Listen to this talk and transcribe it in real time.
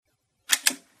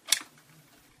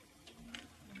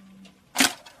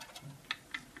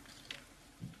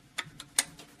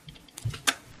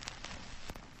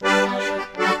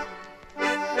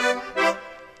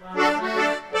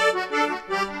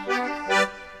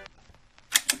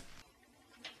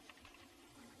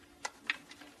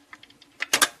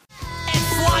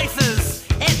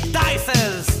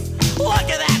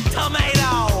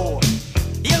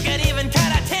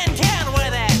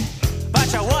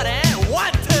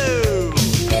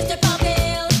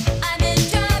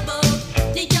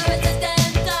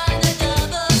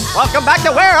Welcome back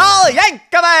to We're All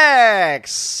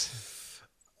Yankovics!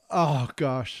 Oh,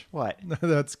 gosh. What?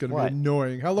 That's going to be What?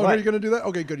 annoying. How long What? are you going to do that?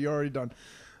 Okay, good. You're already done.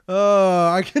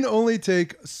 I can only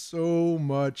take so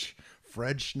much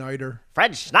Fred Schneider.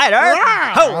 Fred Schneider?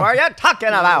 Who are you talking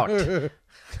about?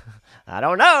 I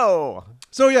don't know.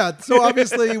 So, yeah. So,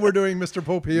 obviously, we're doing Mr.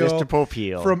 Popeil. Mr.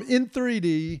 Popeil. From In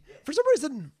 3D. For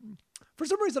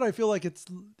some reason, I feel like it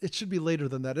should be later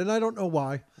than that, and I don't know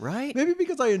why. Right? Maybe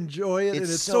because I enjoy it and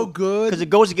it's so good. Because it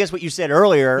goes against what you said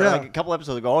earlier, Yeah. like a couple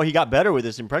episodes ago. Oh, he got better with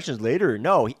his impressions later.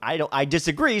 No, I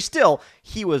disagree. Still,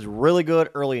 he was really good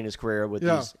early in his career with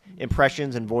these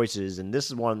impressions and voices, and this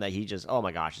is one that he just, oh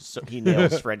my gosh, he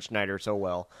nails Fred Schneider so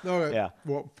well. Okay. Yeah.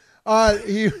 Well,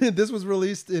 this was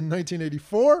released in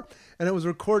 1984, and it was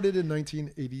recorded in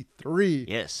 1983.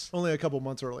 Yes. Only a couple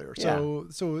months earlier. So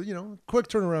quick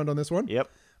turnaround on this one. Yep.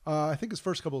 I think his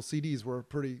first couple of CDs were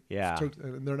pretty. Yeah.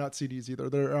 And they're not CDs either;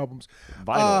 they're albums.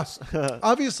 Vinyls.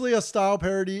 Obviously, a style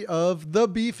parody of the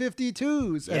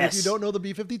B-52s. And if you Yes. don't know the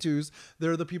B-52s,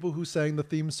 they're the people who sang the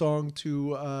theme song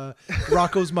to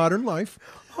Rocco's Modern Life.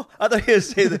 I thought you were going to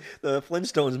say the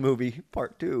Flintstones movie,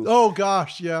 part 2. Oh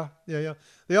gosh, yeah.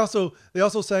 They also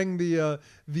sang the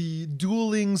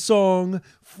dueling song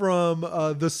from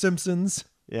The Simpsons.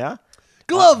 Yeah?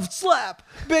 Glove slap,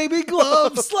 baby,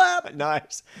 glove slap.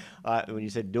 Nice. When you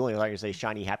said dueling, I thought you were going to say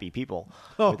Shiny Happy People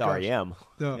Oh, with gosh. REM.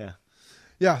 No. Yeah.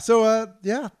 Yeah. So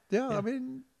yeah. I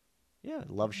mean, Yeah,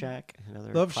 Love Shack.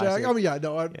 Another Love classic. Shack. I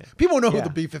mean, people know who Yeah. the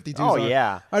B-52s Oh, are.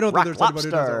 yeah. I don't Rock think there's anybody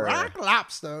who does Lobster. Rock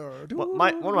Lobster. Well,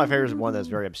 one of my favorites is one that's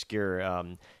very obscure.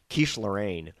 Quiche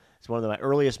Lorraine. It's one of my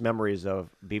earliest memories of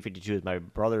B-52 is my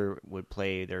brother would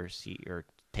play their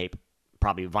tape,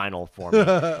 probably vinyl for me.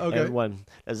 Okay. Everyone,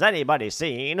 has anybody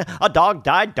seen a dog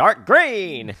dyed dark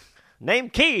green?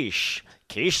 Named Quiche.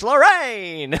 Quiche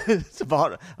Lorraine. It's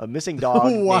about a missing dog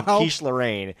named Wow. Quiche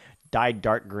Lorraine, dyed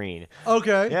dark green.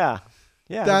 Okay. Yeah.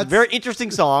 Yeah, it's a That's- very interesting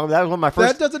song. That was one of my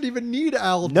first. That doesn't even need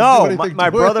Al to do No, anything my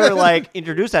to brother it.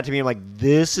 introduced that to me. I'm like,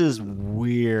 this is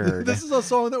weird. This is a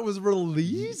song that was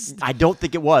released? I don't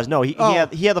think it was. No, he Oh.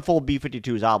 had the full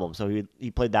B-52s album, so he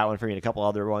played that one for me and a couple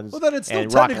other ones. Well, then it still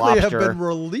and Rock technically have Lobster. been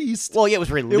released. Well, yeah, it was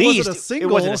released. a single.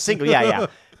 It wasn't a single. Yeah.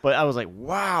 But I was like,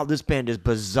 wow, this band is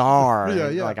bizarre. Yeah,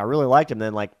 And, yeah. Like I really liked him.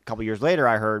 Then like a couple years later,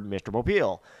 I heard Mr.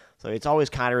 Popeil. So it's always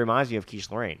kind of reminds me of Quiche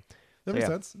Lorraine. That So, makes yeah.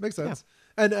 sense. Makes sense.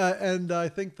 And I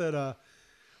think that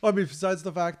I mean, besides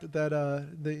the fact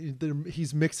that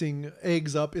he's mixing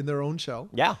eggs up in their own shell.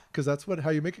 Yeah. Because that's how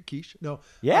you make a quiche. No.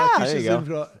 Yeah, quiche there you is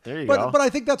go. There you but, go. But I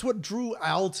think that's what drew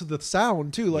Al to the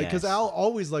sound too. Like, because Yes. Al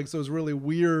always likes those really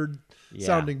weird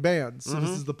sounding bands. So this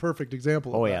is the perfect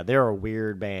example. Oh of yeah, that. they're a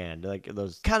weird band, like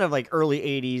those kind of like early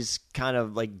 '80s, kind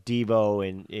of like Devo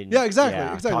and Yeah, exactly.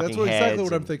 That's Talking exactly Heads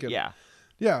what I'm and- thinking. Yeah,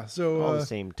 Yeah. So all the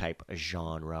same type of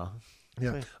genre.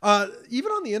 yeah.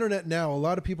 Even on the internet now, a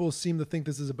lot of people seem to think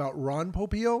this is about Ron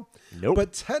Popeil. Nope.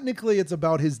 But technically, it's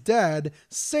about his dad,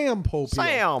 Sam Popeil.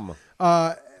 Sam.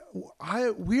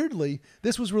 Weirdly,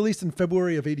 this was released in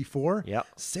February of '84. Yep.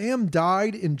 Sam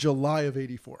died in July of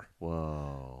 '84.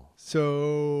 Whoa.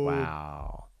 So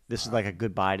Wow. This is like a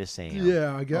goodbye to Sam.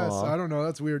 yeah, I guess Aw. I don't know.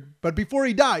 That's weird. But before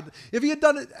he died, if he had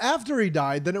done it after he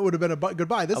died, then it would have been a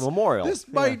goodbye. This A memorial. This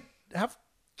Yeah. might have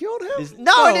killed him.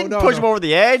 No, I didn't push him over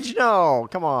the edge. No,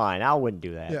 come on. Al wouldn't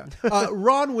do that. Yeah.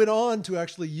 Ron went on to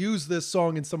actually use this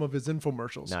song in some of his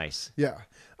infomercials. Nice. Yeah.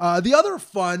 The other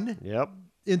fun, Yep.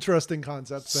 interesting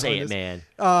concept Say behind it, this,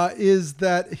 man. is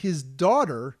that his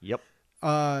daughter Yep.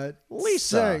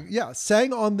 Lisa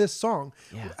sang on this song.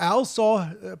 Yeah.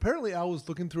 Apparently Al was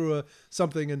looking through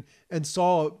something and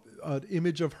saw an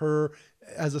image of her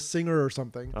as a singer or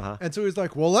something. And so he's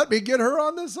like, well, let me get her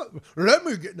on this. Let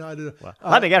me get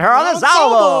her on this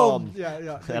album.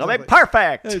 Yeah. That'll be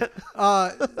exactly.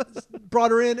 perfect.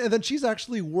 Brought her in, and then she's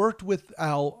actually worked with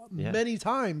Al Yeah. many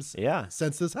times Yeah.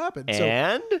 since this happened.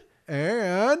 And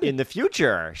And in the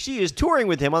future, she is touring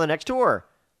with him on the next tour.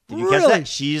 Did you Really? catch that?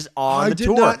 She's on I the did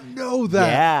tour. not know that.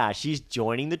 Yeah, she's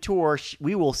joining the tour.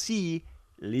 We will see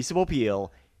Lisa Popeil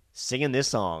singing this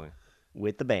song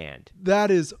with the band.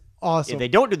 That is awesome. If they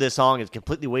don't do this song, it's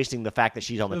completely wasting the fact that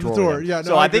she's on the The tour. tour, with them. yeah, no,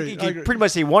 so I I think agree, you I can agree. pretty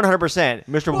much say 100%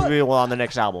 Mr. Well, Popeil on the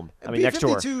next album. Next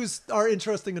tour. B-52s are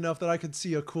interesting enough that I could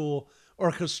see a cool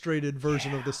orchestrated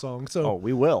version of the song. So Oh,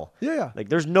 we will. yeah. Like,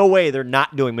 there's no way they're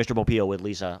not doing Mr. Popeil with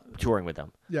Lisa touring with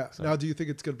them. Yeah. Now, do you think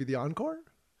it's going to be the encore?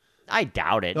 I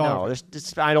doubt it. Oh, No, okay.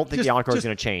 I don't think Just- the encore is just-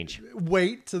 going to change.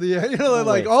 Wait to the end. You know,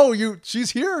 like, Wait. she's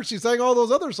here. She sang all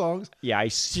those other songs. Yeah, I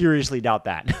seriously doubt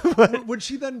that. Would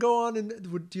she then go on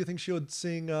and do you think she would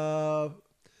sing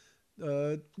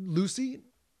Lucy?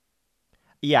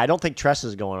 Yeah, I don't think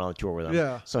Tressa's going on the tour with them.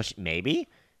 Yeah. So maybe.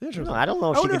 Interesting. No, I don't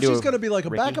know if I she wonder could if do she's going to be like a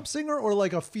Ricky. backup singer or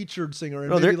like a featured singer. And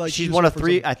No, maybe like she's use one her of for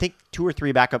 3. something. I think 2 or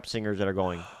 3 backup singers that are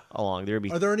going along. There'd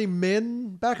be Are there any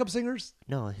men backup singers?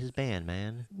 no his band,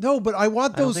 man. No, but I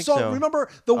want don't those think songs. so. Remember,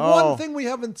 the Oh. one thing we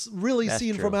haven't really That's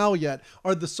seen true. from Al yet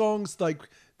are the songs like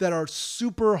that are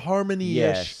super harmony-ish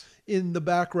Yes. in the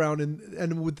background,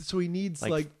 so he needs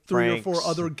Like like 3 or 4 Frank's.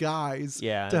 other guys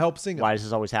Yeah. to help sing it. Why does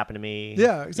this always happen to me?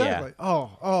 Yeah, exactly.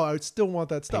 Oh, I still want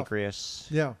that stuff. Pancreas.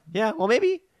 Yeah. Yeah, well,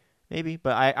 maybe.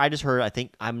 But I just heard. I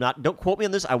think I'm not. Don't quote me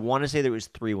on this. I want to say there was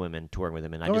 3 women touring with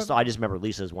him, and I just remember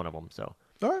Lisa's one of them. So.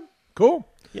 All right. Cool.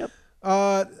 Yep.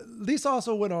 Lisa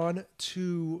also went on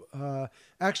to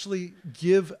actually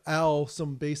give Al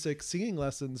some basic singing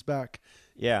lessons back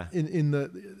Yeah. in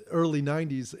the early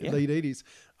 90s, Yeah. late 80s.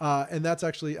 And that's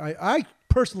actually, I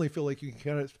personally feel like you can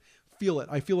kind of feel it.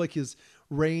 I feel like his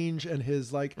range and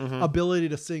his like ability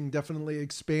to sing definitely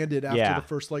expanded after Yeah. the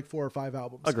first like 4 or 5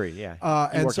 albums. Agreed. Yeah.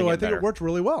 And Working so I it think better. it worked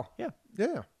really well. Yeah.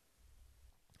 Yeah.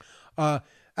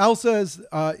 Al says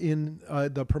in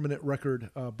the permanent record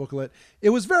booklet, it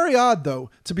was very odd, though,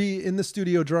 to be in the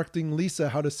studio directing Lisa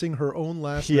how to sing her own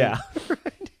last name. Yeah.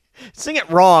 Sing it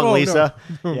wrong, Oh, Lisa.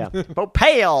 Yeah.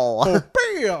 Popale.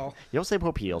 Bam! You don't say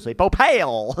Popale. Say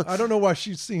Popale. I don't know why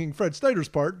she's singing Fred Snyder's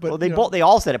part, but Well, they you know, both. They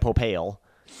all said it Popale.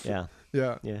 Yeah.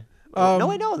 yeah. Yeah.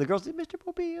 No, I know. The girls did Mr.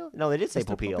 Popale. No, they did say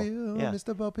Mr. Popale. Popale, Yeah.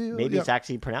 Mr. Popale. Maybe Yeah. it's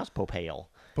actually pronounced Popale.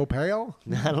 Popale.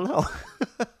 I don't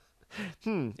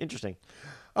know. Interesting.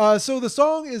 So the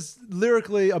song is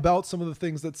lyrically about some of the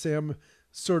things that Sam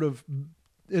sort of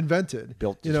invented.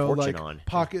 Built you his know, fortune like on.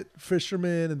 Pocket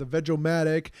Fisherman and the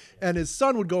Veg-O-Matic, and his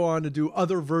son would go on to do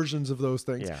other versions of those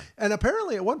things. Yeah. And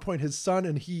apparently at one point his son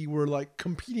and he were like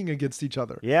competing against each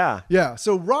other. Yeah. Yeah.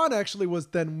 So Ron actually was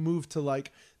then moved to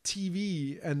like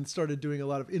TV and started doing a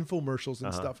lot of infomercials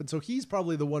and stuff. And so he's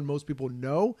probably the one most people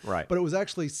know. Right. But it was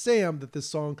actually Sam that this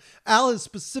song, Al has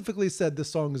specifically said this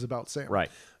song is about Sam. Right.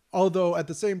 Although at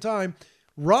the same time,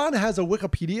 Ron has a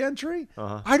Wikipedia entry.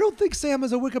 I don't think Sam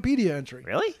has a Wikipedia entry.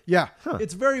 Really? Yeah.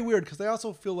 It's very weird because I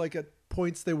also feel like at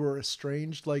points they were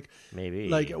estranged. Like Maybe.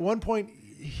 Like at one point,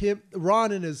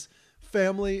 Ron and his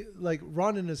family, like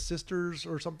Ron and his sisters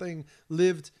or something,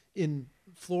 lived in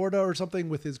Florida or something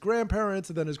with his grandparents,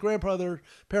 and then his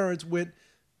parents went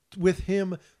with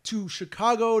him to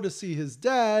Chicago to see his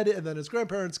dad, and then his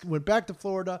grandparents went back to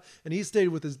Florida and he stayed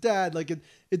with his dad. Like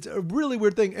it's a really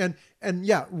weird thing. And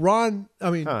yeah,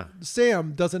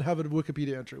 Sam doesn't have a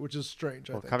Wikipedia entry, which is strange.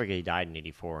 I think. Probably he died in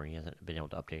 '84 and he hasn't been able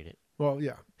to update it. Well,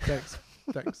 yeah. Thanks.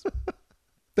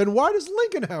 Then why does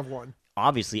Lincoln have one?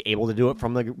 Obviously able to do it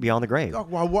from the beyond the grave. Oh,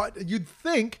 well, what you'd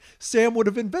think Sam would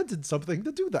have invented something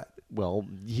to do that. Well,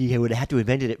 he would have had to have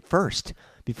invented it first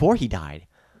before he died.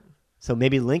 So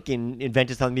maybe Lincoln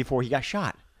invented something before he got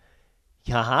shot.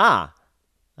 Let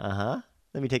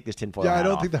me take this tinfoil Yeah, I hat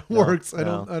don't off. think that No, works.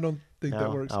 no, I don't think that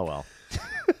no. works. Oh well.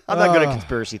 I'm not good at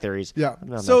conspiracy theories. Yeah. I'm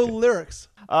not So good. lyrics.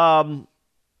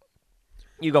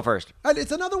 You go first. And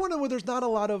it's another one where there's not a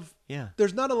lot of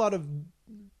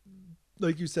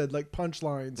like you said, like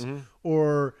punchlines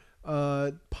or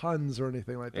puns or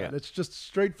anything like that. Yeah. It's just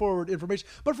straightforward information.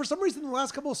 But for some reason, the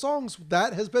last couple of songs,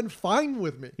 that has been fine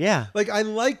with me. Yeah. Like I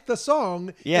like the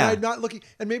song. Yeah. And I'm not looking,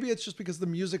 and maybe it's just because the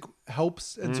music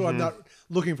helps, and so I'm not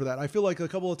looking for that. I feel like a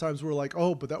couple of times we're like,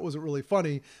 oh, but that wasn't really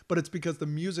funny. But it's because the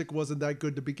music wasn't that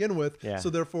good to begin with. Yeah.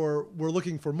 So therefore, we're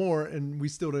looking for more, and we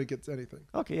still didn't get anything.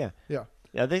 Okay, yeah. Yeah.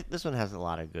 Yeah, this one has a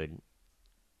lot of good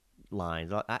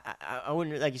lines. I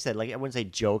wouldn't, like you said, like I wouldn't say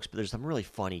jokes, but there's some really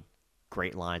funny,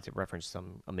 great lines that reference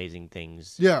some amazing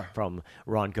things. Yeah. From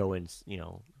Ron Cohen's,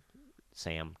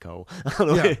 Sam Co. I don't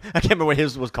know. Yeah. I can't remember what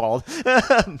his was called.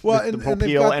 Well, the and they've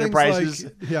Popeel got Enterprises.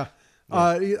 things like, yeah.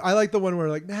 I like the one where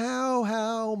like, now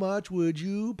how much would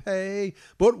you pay?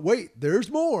 But wait, there's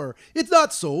more. It's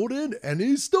not sold in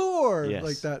any store. Yes.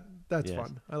 Like that. That's Yes.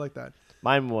 fun. I like that.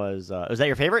 Mine was that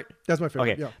your favorite? That's my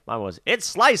favorite. Okay. Yeah. Mine was, it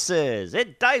slices,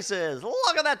 it dices.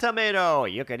 Look at that tomato.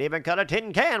 You could even cut a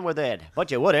tin can with it, but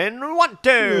you wouldn't want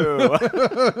to.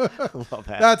 Love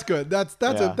that. That's good. That's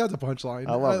Yeah. a punchline.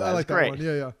 I love that. I like It's that great.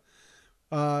 one.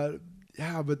 Yeah.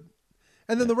 Yeah, but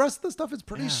and then the rest of the stuff is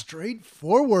pretty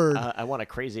straightforward. I want to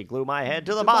crazy glue my head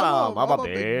to the bottom bottom of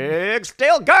a big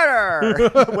steel girder.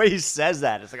 The way he says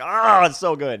that, it's like, oh, it's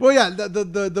so good. Well, yeah,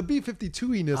 the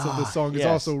B-52-iness of this song is yes.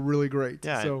 also really great.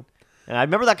 Yeah. So And I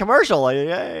remember that commercial. Like,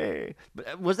 yay.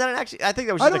 But was that actually? I think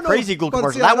that was I just a don't know crazy if- glue but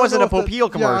commercial. see, I that don't wasn't know a if that-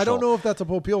 Popeel commercial. Yeah, I don't know if that's a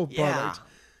Popeel Yeah. product.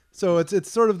 So it's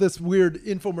sort of this weird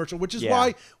infomercial, which is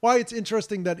why it's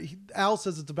interesting that Al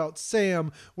says it's about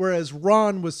Sam, whereas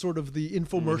Ron was sort of the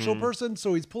infomercial person.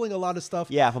 So he's pulling a lot of stuff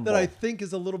that I think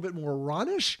is a little bit more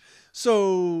Ronish.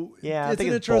 So it's an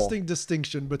interesting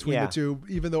distinction between the two,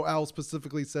 even though Al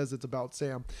specifically says it's about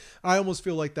Sam. I almost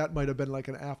feel like that might have been like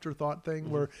an afterthought thing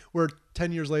where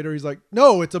 10 years later he's like,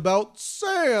 no, it's about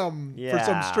Sam for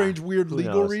some strange, weird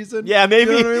legal reason. Yeah,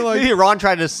 maybe, you know what I mean? Like, maybe Ron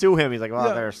tried to sue him. He's like,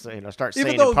 well, better start saying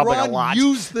it in public Ron a lot.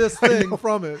 used this thing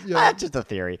from it. Yeah. That's just a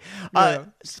theory.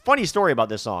 Funny story about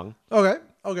this song.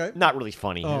 Okay. Not really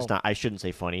funny. It's not. I shouldn't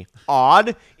say funny.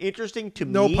 Odd, interesting to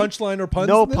me. No punchline or puns.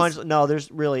 No punch. No,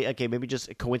 there's really maybe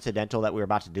just coincidental that we were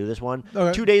about to do this one.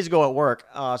 Okay. 2 days ago at work,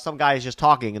 some guy is just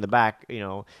talking in the back.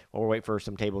 While we're waiting for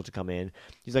some tables to come in.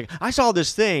 He's like, I saw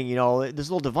this thing.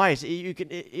 This little device.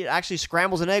 It actually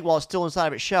scrambles an egg while it's still inside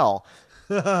of its shell.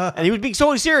 And he was being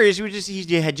so serious.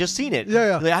 He had just seen it.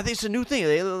 Yeah. Like, I think it's a new thing.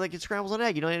 It scrambles an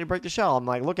egg. You don't need to break the shell. I'm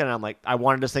like looking at it. I'm like, I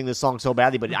wanted to sing this song so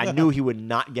badly, but I knew he would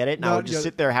not get it. And I would just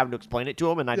sit there having to explain it to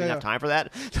him, and I didn't have time for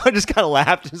that. So I just kind of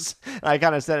laughed. I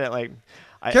kind of said it like,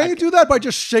 Can you do that by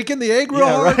just shaking the egg real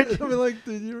hard? Right? I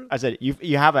mean, I said,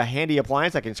 you have a handy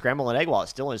appliance that can scramble an egg while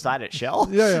it's still inside its shell?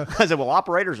 Yeah. I said, well,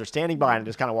 operators are standing by, and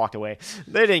just kind of walked away.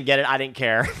 They didn't get it. I didn't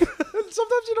care.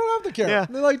 Sometimes you don't have to care. Yeah.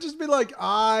 They're just be like,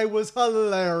 I was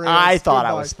hilarious. I thought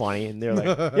I was funny. And they're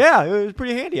like, yeah, it was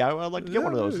pretty handy. I'd like to get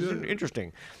one of those. It's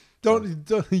interesting. Don't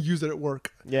use it at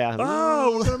work. Yeah.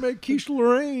 Oh, we're going to make quiche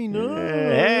Lorraine. Oh,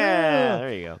 yeah.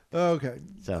 There you go. Okay.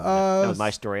 So that was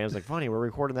my story. I was like, funny, we're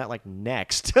recording that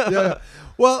next. Yeah.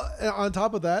 Well, on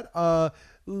top of that,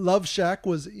 Love Shack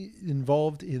was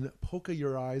involved in Polka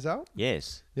Your Eyes Out.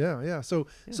 Yes. Yeah. So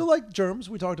like Germs,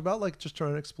 we talked about, like just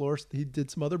trying to explore. He did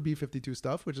some other B-52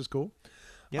 stuff, which is cool.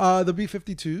 Yep. The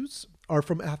B-52s are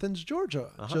from Athens,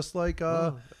 Georgia, just like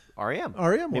REM.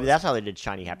 Maybe that's how they did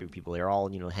Shiny Happy People. They were all,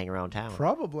 hang around town.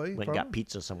 Probably. Went and got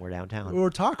pizza somewhere downtown.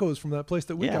 Or tacos from that place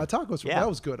that we got tacos from. Yeah. That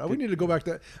was good. We need to go back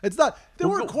to. It's not. They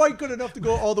weren't quite good enough to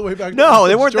go all the way back. No, to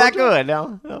they weren't Georgia. that good.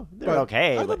 No, they were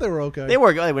okay. I thought they were okay. They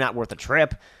were not worth a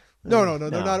trip. No, they're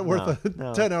not worth a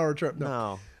 10-hour trip.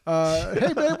 No.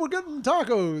 Hey, babe, we're getting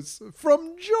tacos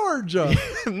from Georgia.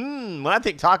 When I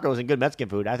think tacos and good Mexican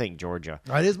food, I think Georgia.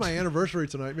 It is my anniversary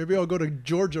tonight. Maybe I'll go to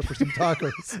Georgia for some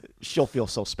tacos. She'll feel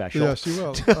so special. Yeah, she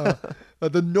will.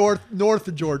 The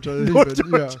North Georgia. North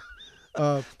Georgia.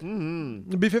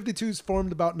 The B-52s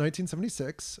formed about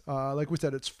 1976. Like we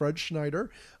said, it's Fred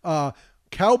Schneider.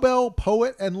 Cowbell,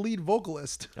 poet, and lead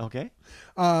vocalist. Okay.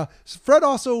 Fred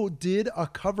also did a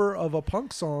cover of a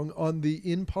punk song on the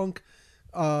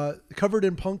Covered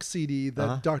in Punk CD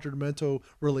that Dr. Demento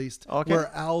released,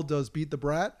 where Al does Beat the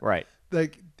Brat. Right.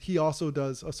 Like he also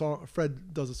does a song.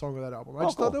 Fred does a song of that album. I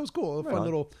just thought that was cool. A fun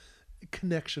little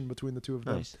connection between the two of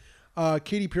them. Nice.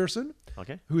 Katie Pearson,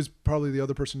 who's probably the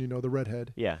other person the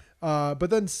redhead. Yeah. But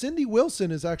then Cindy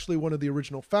Wilson is actually one of the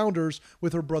original founders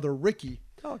with her brother Ricky.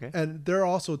 Oh, okay. And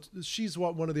she's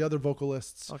one of the and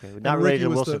Okay. Not related to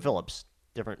Wilson Phillips.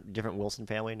 Different Wilson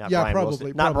family. Not Brian probably.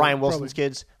 Wilson. Not Brian Wilson's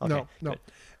kids. Okay. No.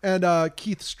 And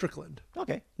Keith Strickland.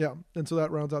 Okay. Yeah. And so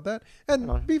that rounds out that. And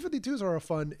B-52s are a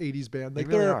fun 80s band. Like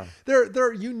they really are.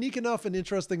 They're unique enough and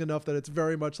interesting enough that it's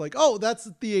very much like, oh, that's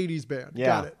the 80s band. Yeah.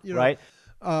 Got it. Right.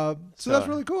 So that's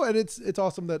really cool. And it's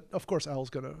awesome that, of course,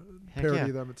 Al's going to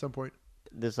parody them at some point.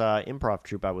 This improv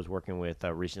troupe I was working with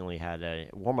recently had a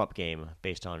warm-up game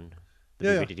based on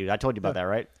the B-52. I told you about that,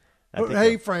 right?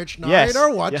 Hey, Fred Schneider, yes.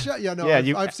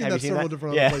 I've seen that several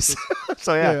different other places.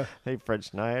 So, hey, Fred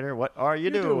Schneider, what are you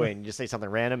doing? You just say something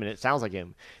random, and it sounds like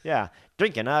him. Yeah,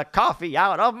 drinking a coffee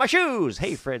out of my shoes.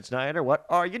 Hey, Fred Schneider, what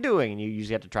are you doing? And you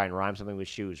usually have to try and rhyme something with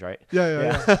shoes, right?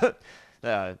 Yeah.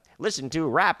 Listen to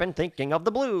rap and thinking of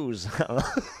the blues.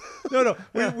 No.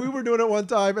 We were doing it one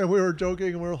time and we were joking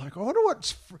and we were like, I wonder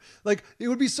what's it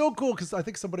would be so cool because I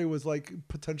think somebody was like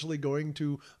potentially going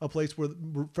to a place where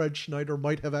Fred Schneider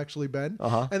might have actually been.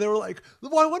 And they were like,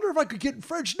 well, I wonder if I could get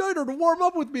Fred Schneider to warm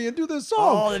up with me and do this song.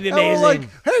 Oh, that'd be amazing. And we're like,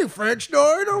 hey, Fred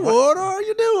Schneider, what are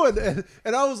you doing?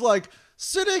 And I was like,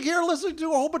 sitting here listening to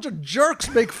a whole bunch of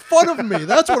jerks make fun of me.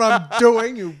 That's what I'm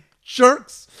doing, you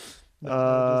jerks.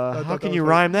 How can you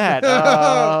rhyme that?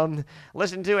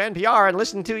 Listen to NPR and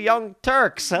listen to Young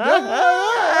Turks. Hey!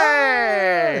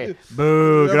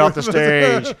 Boo, get off the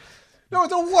stage. No,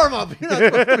 it's a warm-up. You're not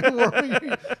supposed to be warming.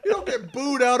 You don't get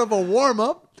booed out of a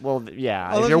warm-up. Well,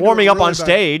 yeah. If you're warming up on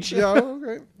stage. Yeah,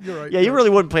 okay. You're right. Yeah, you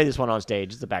really wouldn't play this one on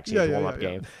stage. It's a backstage warm-up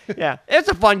game. Yeah, it's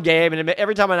a fun game. And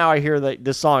every time now I hear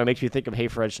this song, it makes me think of Hey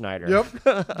Fred Schneider. Yep.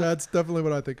 That's definitely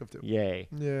what I think of, too. Yay.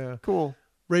 Yeah. Cool.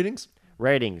 Ratings?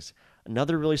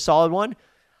 Another really solid one.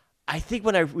 I think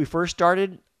when we first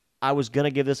started, I was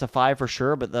gonna give this a 5 for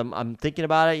sure, but then I'm thinking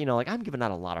about it. Like I'm giving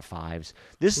out a lot of 5s.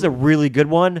 This is a really good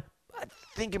one. I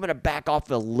think I'm gonna back off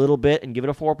a little bit and give it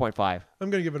a 4.5. I'm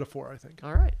gonna give it a 4. I think.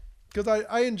 All right. Because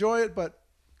I enjoy it, but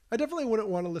I definitely wouldn't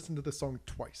want to listen to this song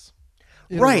twice.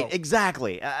 Right.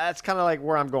 Exactly. That's kind of like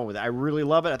where I'm going with it. I really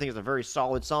love it. I think it's a very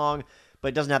solid song, but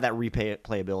it doesn't have that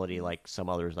replayability like some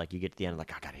others. Like you get to the end,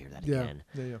 like I gotta hear that again.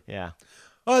 Yeah.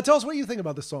 Tell us what you think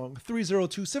about the song.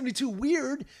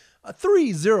 302-72-WEIRD.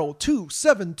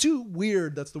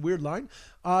 302-72-WEIRD. That's the weird line.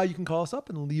 You can call us up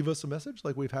and leave us a message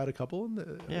like we've had a couple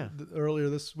earlier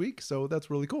this week. So that's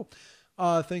really cool.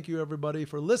 Thank you, everybody,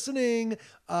 for listening.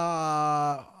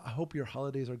 I hope your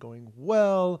holidays are going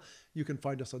well. You can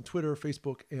find us on Twitter,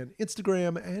 Facebook, and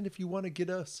Instagram. And if you want to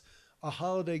get us a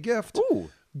holiday gift,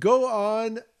 go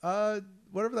on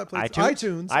whatever that place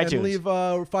iTunes and leave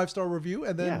a 5-star review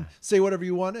and then say whatever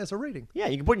you want as a rating. Yeah,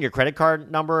 you can put in your credit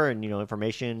card number and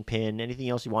information, PIN, anything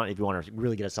else you want if you want to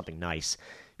really get us something nice.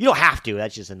 You don't have to.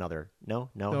 That's just another no.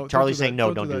 Charlie's saying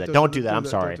no. Don't do that. Don't do that. I'm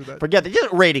sorry. Forget that.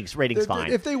 Just ratings. Ratings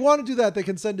fine. If they want to do that, they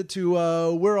can send it to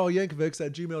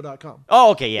we're'allyankovics@gmail.com. Oh,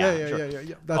 okay, yeah.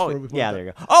 Yeah. That's where we put there you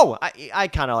go. Oh, I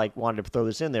kind of wanted to throw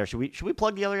this in there. Should we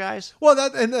plug the other guys? Well,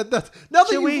 that's now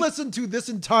that you've listened to this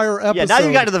entire episode. Yeah, now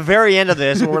you got to the very end of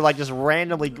this, and we're just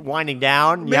randomly winding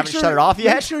down. You haven't shut it off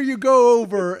yet. Make sure you go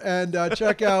over and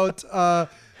check out.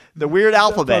 The Weird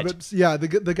Alphabet. Yeah,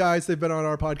 the guys, they've been on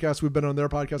our podcast. We've been on their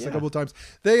podcast a couple of times.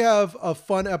 They have a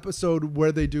fun episode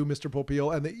where they do Mr.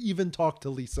 Popeil, and they even talk to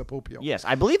Lisa Popeil. Yes,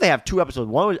 I believe they have 2 episodes.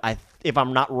 One, if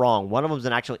I'm not wrong, one of them is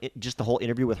just the whole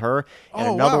interview with her,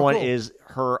 and another one is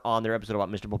her on their episode about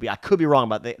Mr. Popeil. I could be wrong,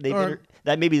 but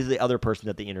that maybe is the other person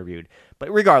that they interviewed.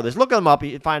 But regardless, look them up.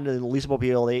 You find Lisa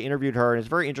Popeil. They interviewed her, and it's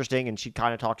very interesting. And she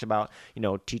kind of talks about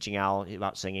teaching Al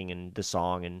about singing and the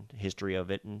song and history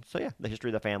of it, and so the history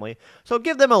of the family. So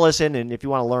give them a listen, and if you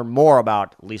want to learn more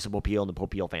about Lisa Popeil and the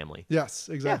Popeil family. Yes,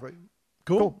 exactly.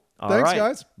 Cool. All Thanks, right.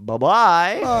 guys.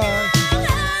 Bye-bye. Bye.